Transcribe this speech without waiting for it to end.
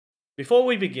Before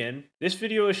we begin, this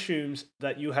video assumes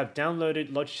that you have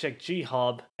downloaded Logitech G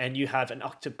Hub and you have an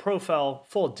active profile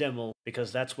for Demul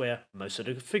because that's where most of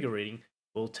the configuring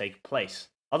will take place.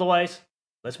 Otherwise,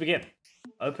 let's begin.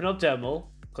 Open up Demul,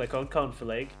 click on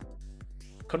Config,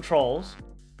 Controls,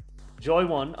 Joy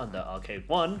 1 under Arcade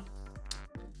 1.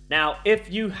 Now,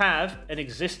 if you have an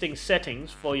existing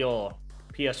settings for your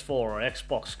PS4 or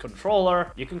Xbox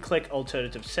controller, you can click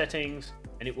Alternative Settings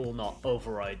and it will not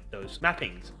override those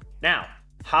mappings. Now,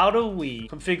 how do we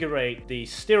configure the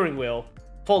steering wheel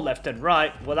for left and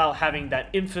right without having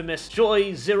that infamous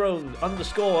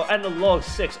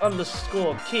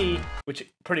joy0_analog6_ key, which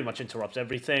pretty much interrupts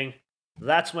everything?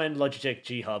 That's when Logitech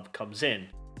G Hub comes in.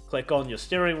 Click on your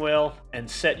steering wheel and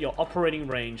set your operating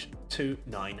range to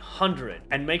 900.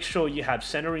 And make sure you have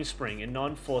centering spring in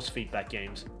non-force feedback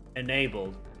games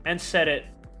enabled and set it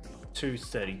to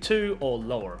 32 or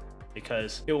lower,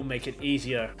 because it will make it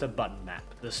easier to button map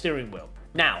the steering wheel.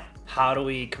 Now, how do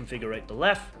we configure the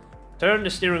left? Turn the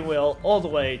steering wheel all the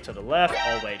way to the left.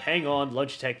 Oh wait, hang on,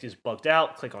 Logitech is bugged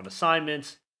out. Click on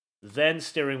assignments, then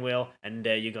steering wheel, and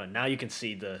there you go. Now you can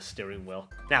see the steering wheel.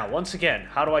 Now, once again,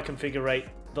 how do I configure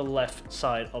the left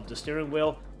side of the steering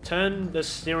wheel? Turn the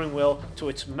steering wheel to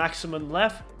its maximum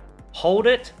left, hold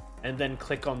it, and then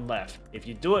click on left. If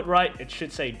you do it right, it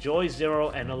should say Joy 0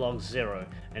 Analog 0.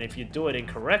 And if you do it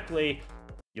incorrectly,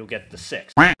 you'll get the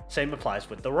 6. Same applies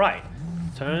with the right.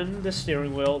 Turn the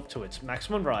steering wheel to its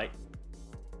maximum right,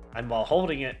 and while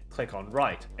holding it, click on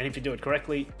right. And if you do it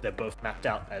correctly, they're both mapped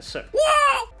out as so.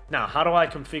 Now, how do I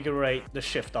configure the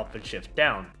shift up and shift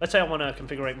down? Let's say I want to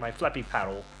configure my flappy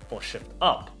paddle for shift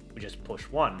up, which is push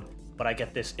 1. But I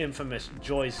get this infamous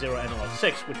Joy 0 Analog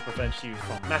 6, which prevents you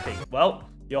from mapping. Well,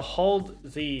 you'll hold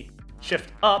the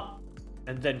shift up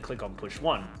and then click on push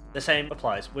 1. The same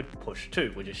applies with push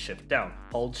 2, which is shift down.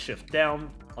 Hold shift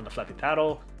down on the flappy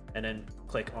paddle and then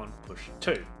click on push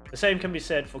 2. The same can be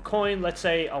said for coin. Let's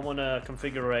say I want to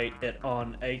configure it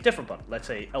on a different button. Let's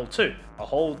say L2. I'll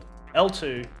hold L2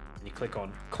 and you click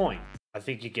on coin. I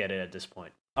think you get it at this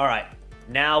point. Alright,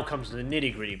 now comes the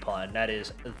nitty-gritty part, and that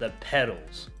is the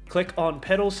pedals. Click on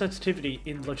pedal sensitivity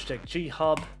in Logitech G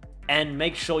Hub and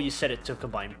make sure you set it to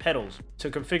combine pedals. To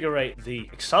configure the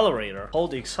accelerator,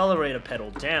 hold the accelerator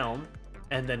pedal down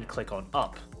and then click on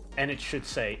up, and it should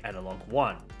say analog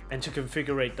 1. And to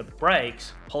configure the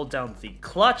brakes, hold down the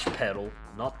clutch pedal,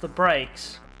 not the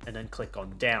brakes, and then click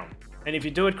on down. And if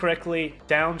you do it correctly,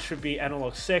 down should be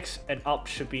analog 6 and up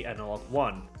should be analog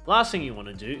 1. Last thing you want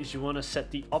to do is you want to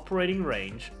set the operating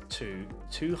range to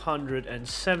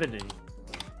 270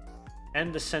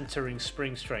 and the centering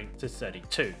spring strength to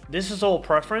 32. This is all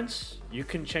preference. You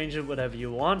can change it whatever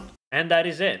you want, and that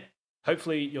is it.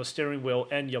 Hopefully your steering wheel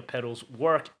and your pedals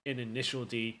work in Initial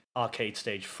D Arcade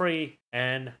Stage 3,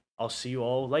 and I'll see you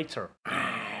all later.